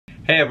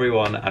Hey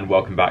everyone, and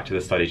welcome back to the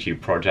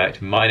StudyTube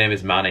project. My name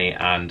is Manny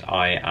and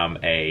I am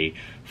a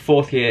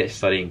fourth year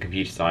studying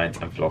computer science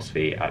and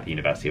philosophy at the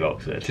University of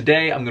Oxford.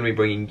 Today I'm going to be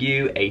bringing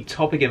you a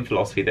topic in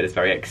philosophy that is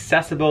very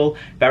accessible,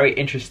 very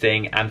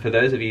interesting, and for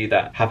those of you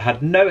that have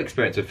had no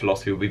experience with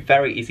philosophy will be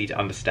very easy to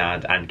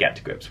understand and get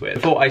to grips with.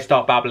 Before I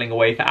start babbling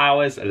away for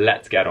hours,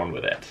 let's get on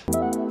with it.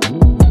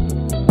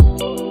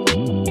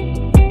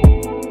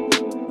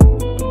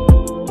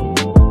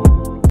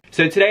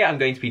 So today I'm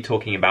going to be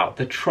talking about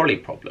the trolley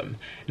problem.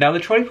 Now the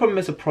trolley problem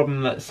is a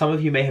problem that some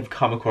of you may have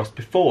come across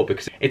before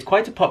because it's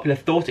quite a popular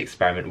thought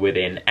experiment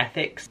within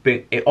ethics,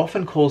 but it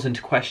often calls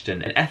into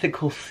question an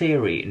ethical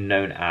theory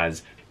known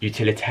as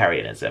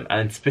utilitarianism,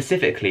 and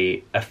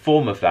specifically a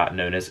form of that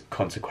known as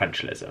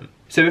consequentialism.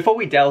 So before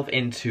we delve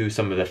into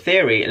some of the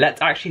theory,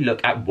 let's actually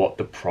look at what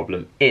the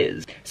problem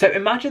is. So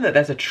imagine that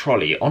there's a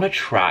trolley on a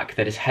track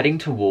that is heading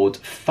towards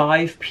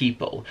 5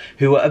 people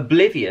who are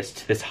oblivious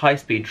to this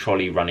high-speed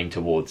trolley running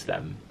towards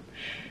them.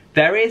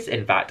 There is,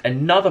 in fact,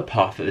 another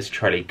path that this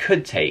trolley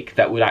could take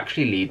that would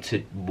actually lead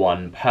to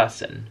 1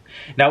 person.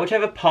 Now,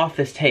 whichever path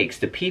this takes,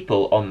 the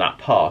people on that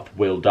path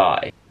will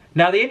die.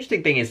 Now, the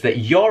interesting thing is that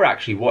you're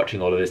actually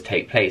watching all of this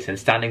take place and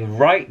standing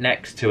right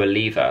next to a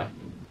lever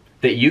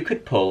that you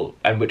could pull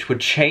and which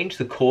would change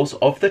the course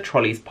of the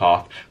trolley's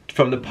path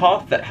from the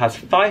path that has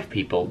 5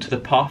 people to the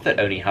path that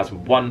only has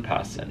 1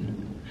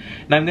 person.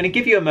 Now I'm going to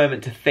give you a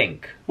moment to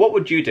think. What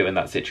would you do in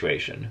that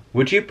situation?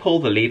 Would you pull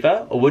the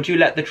lever or would you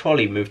let the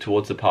trolley move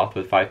towards the path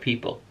with 5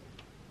 people?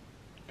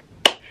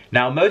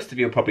 Now most of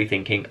you are probably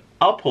thinking,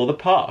 I'll pull the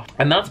path.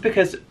 And that's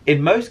because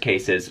in most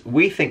cases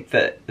we think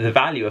that the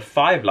value of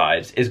 5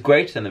 lives is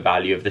greater than the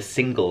value of the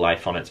single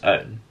life on its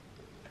own.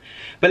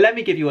 But let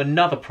me give you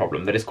another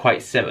problem that is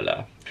quite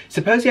similar.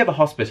 Suppose you have a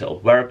hospital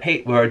where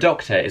a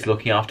doctor is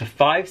looking after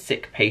 5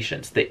 sick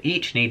patients that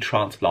each need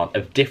transplant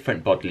of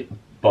different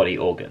body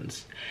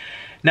organs.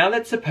 Now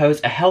let's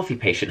suppose a healthy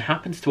patient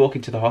happens to walk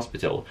into the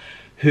hospital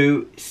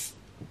who,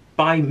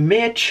 by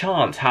mere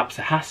chance,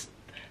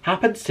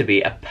 happens to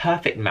be a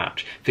perfect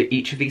match for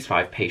each of these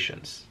 5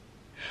 patients.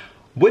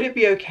 Would it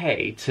be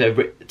okay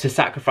to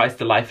sacrifice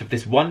the life of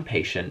this one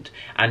patient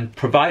and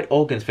provide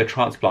organs for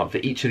transplant for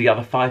each of the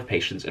other 5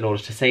 patients in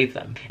order to save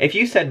them? If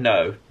you said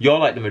no, you're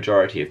like the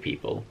majority of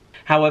people.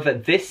 However,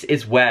 this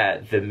is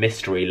where the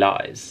mystery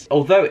lies.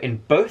 Although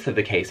in both of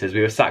the cases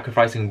we were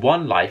sacrificing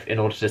 1 life in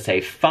order to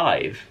save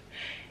 5,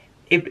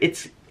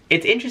 it's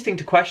interesting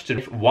to question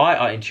why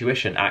our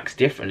intuition acts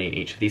differently in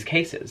each of these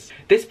cases.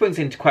 This brings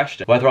into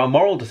question whether our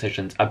moral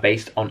decisions are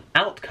based on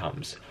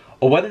outcomes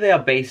or whether they are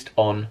based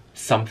on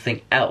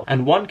something else.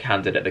 And one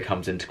candidate that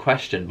comes into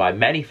question by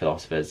many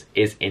philosophers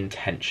is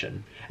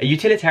intention. A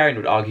utilitarian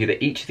would argue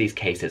that each of these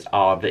cases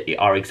are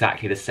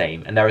exactly the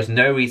same, and there is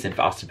no reason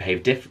for us to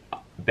behave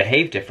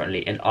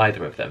differently in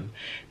either of them.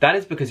 That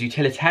is because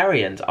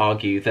utilitarians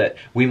argue that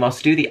we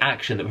must do the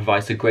action that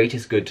provides the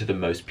greatest good to the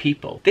most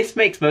people. This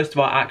makes most of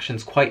our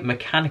actions quite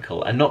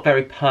mechanical and not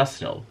very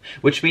personal,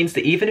 which means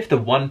that even if the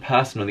one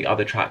person on the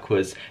other track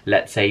was,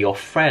 let's say, your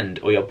friend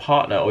or your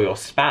partner or your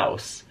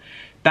spouse,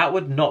 that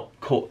would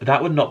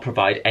not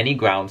provide any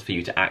grounds for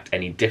you to act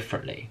any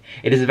differently.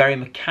 It is a very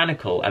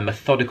mechanical and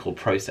methodical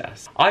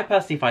process. I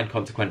personally find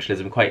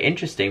consequentialism quite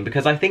interesting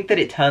because I think that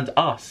it turns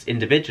us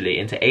individually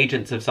into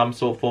agents of some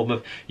sort of form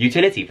of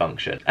utility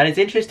function. And it's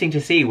interesting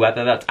to see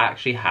whether that's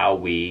actually how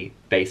we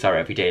base our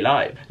everyday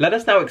life. Let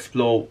us now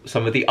explore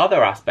some of the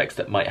other aspects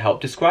that might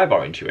help describe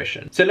our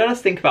intuition. So let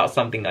us think about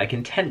something like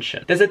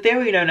intention. There's a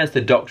theory known as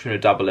the doctrine of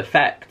double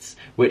effects,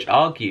 which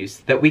argues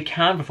that we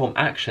can perform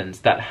actions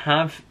that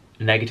have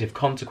negative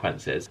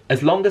consequences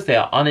as long as they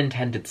are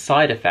unintended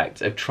side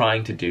effects of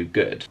trying to do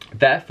good.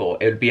 Therefore,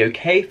 it would be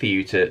okay for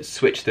you to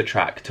switch the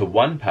track to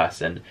 1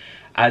 person,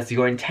 as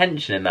your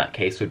intention in that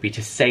case would be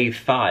to save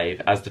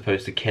 5 as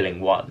opposed to killing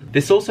 1.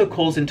 This also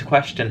calls into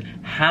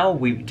question how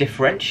we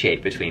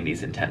differentiate between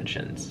these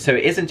intentions. So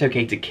it isn't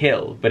okay to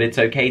kill, but it's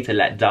okay to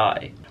let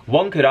die.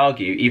 One could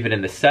argue, even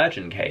in the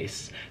surgeon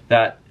case,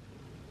 that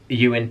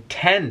you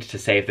intend to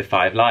save the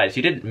 5 lives.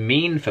 You didn't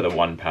mean for the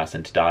 1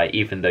 person to die,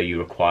 even though you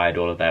required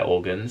all of their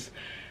organs.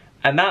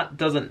 And that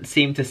doesn't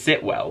seem to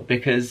sit well,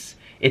 because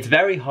it's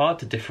very hard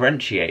to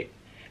differentiate.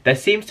 There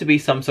seems to be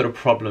some sort of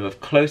problem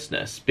of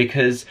closeness,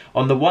 because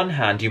on the one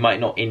hand, you might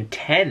not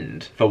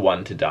intend for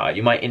 1 to die.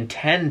 You might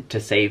intend to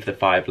save the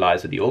 5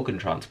 lives with the organ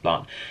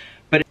transplant.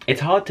 But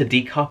it's hard to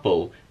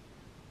decouple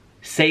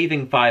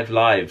saving 5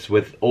 lives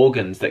with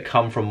organs that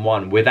come from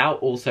 1 without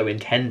also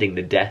intending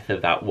the death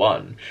of that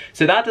 1.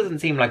 So that doesn't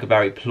seem like a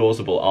very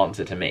plausible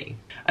answer to me.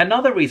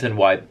 Another reason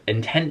why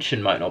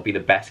intention might not be the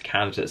best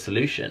candidate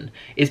solution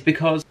is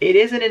because it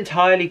isn't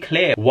entirely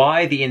clear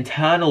why the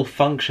internal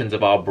functions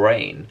of our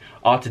brain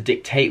are to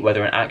dictate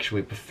whether an action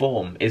we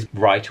perform is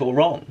right or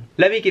wrong.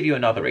 Let me give you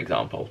another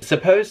example.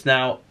 Suppose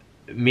now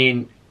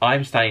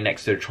I'm standing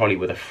next to a trolley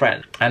with a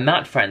friend, and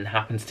that friend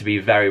happens to be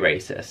very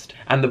racist,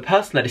 and the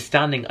person that is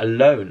standing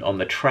alone on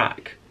the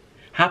track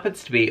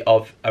happens to be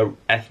of an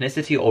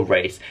ethnicity or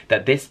race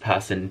that this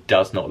person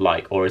does not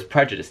like or is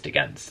prejudiced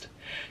against.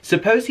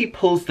 Suppose he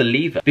pulls the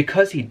lever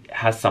because he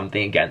has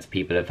something against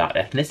people of that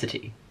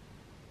ethnicity.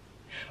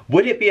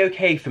 Would it be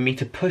okay for me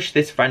to push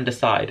this friend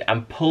aside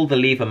and pull the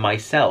lever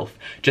myself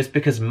just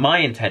because my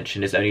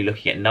intention is only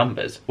looking at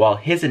numbers while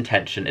his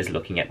intention is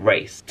looking at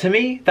race? To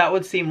me, that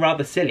would seem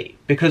rather silly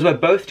because we're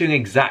both doing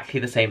exactly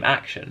the same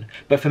action.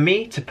 But for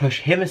me to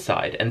push him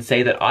aside and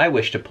say that I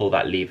wish to pull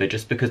that lever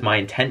just because my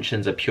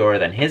intentions are purer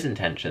than his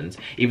intentions,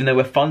 even though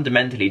we're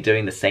fundamentally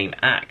doing the same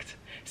act,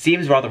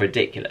 seems rather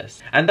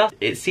ridiculous. And thus,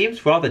 it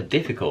seems rather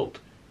difficult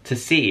to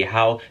see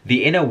how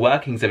the inner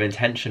workings of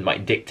intention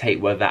might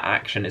dictate whether that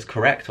action is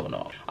correct or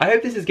not. I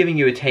hope this is giving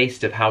you a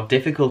taste of how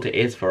difficult it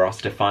is for us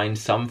to find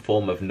some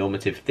form of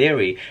normative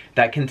theory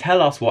that can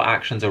tell us what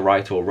actions are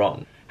right or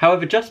wrong.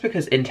 However, just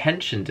because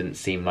intention didn't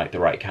seem like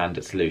the right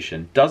candidate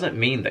solution doesn't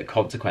mean that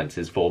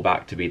consequences fall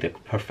back to be the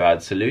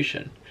preferred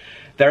solution.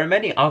 There are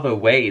many other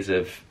ways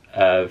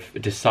of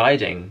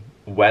deciding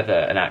whether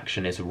an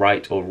action is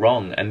right or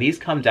wrong, and these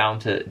come down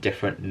to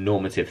different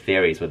normative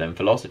theories within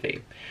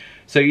philosophy.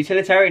 So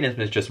utilitarianism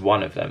is just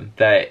one of them.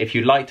 If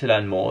you'd like to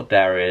learn more,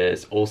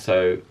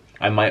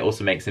 I might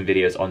also make some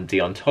videos on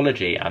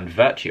deontology and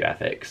virtue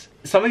ethics.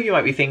 Some of you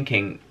might be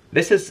thinking,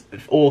 this is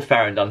all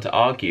fair and done to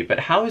argue, but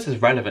how is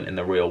this relevant in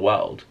the real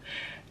world?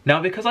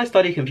 Now, because I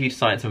study computer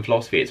science and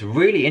philosophy, it's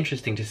really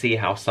interesting to see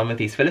how some of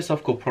these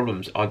philosophical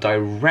problems are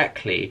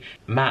directly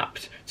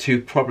mapped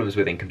to problems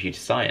within computer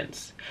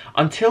science.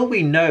 Until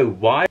we know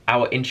why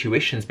our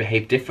intuitions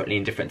behave differently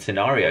in different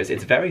scenarios,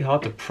 it's very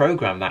hard to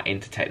program that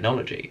into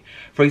technology.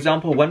 For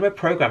example, when we're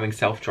programming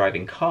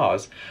self-driving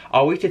cars,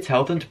 are we to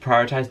tell them to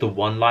prioritize the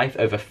one life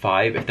over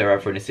 5 if they're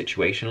ever in a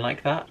situation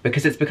like that?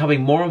 Because it's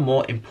becoming more and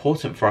more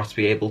important for us to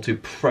be able to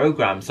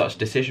program such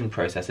decision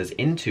processes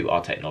into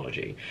our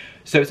technology.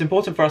 So it's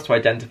important for us to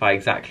identify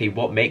exactly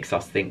what makes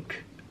us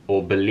think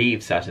or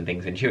believe certain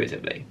things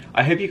intuitively.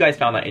 I hope you guys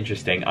found that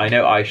interesting. I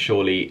know I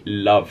surely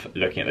love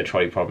looking at the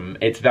trolley problem.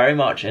 It's very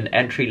much an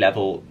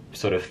entry-level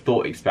sort of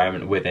thought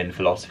experiment within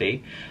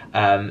philosophy.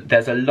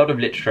 There's a lot of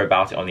literature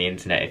about it on the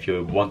internet if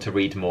you want to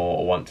read more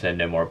or want to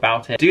know more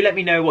about it. Do let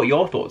me know what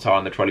your thoughts are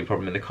on the trolley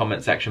problem in the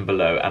comment section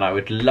below, and I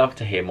would love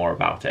to hear more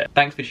about it.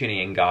 Thanks for tuning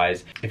in,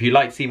 guys. If you'd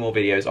like to see more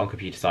videos on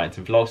computer science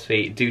and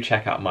philosophy, do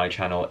check out my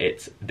channel.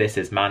 It's This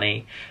Is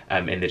Manny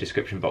in the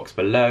description box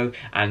below,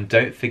 and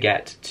don't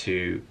forget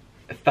to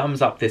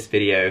thumbs up this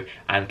video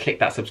and click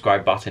that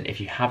subscribe button if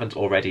you haven't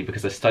already,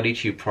 because the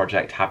StudyTube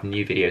project have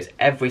new videos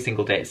every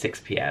single day at 6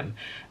 PM.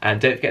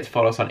 And don't forget to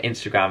follow us on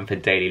Instagram for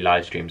daily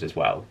live streams as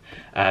well.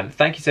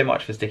 Thank you so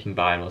much for sticking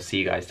by, and we'll see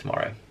you guys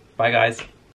tomorrow. Bye, guys.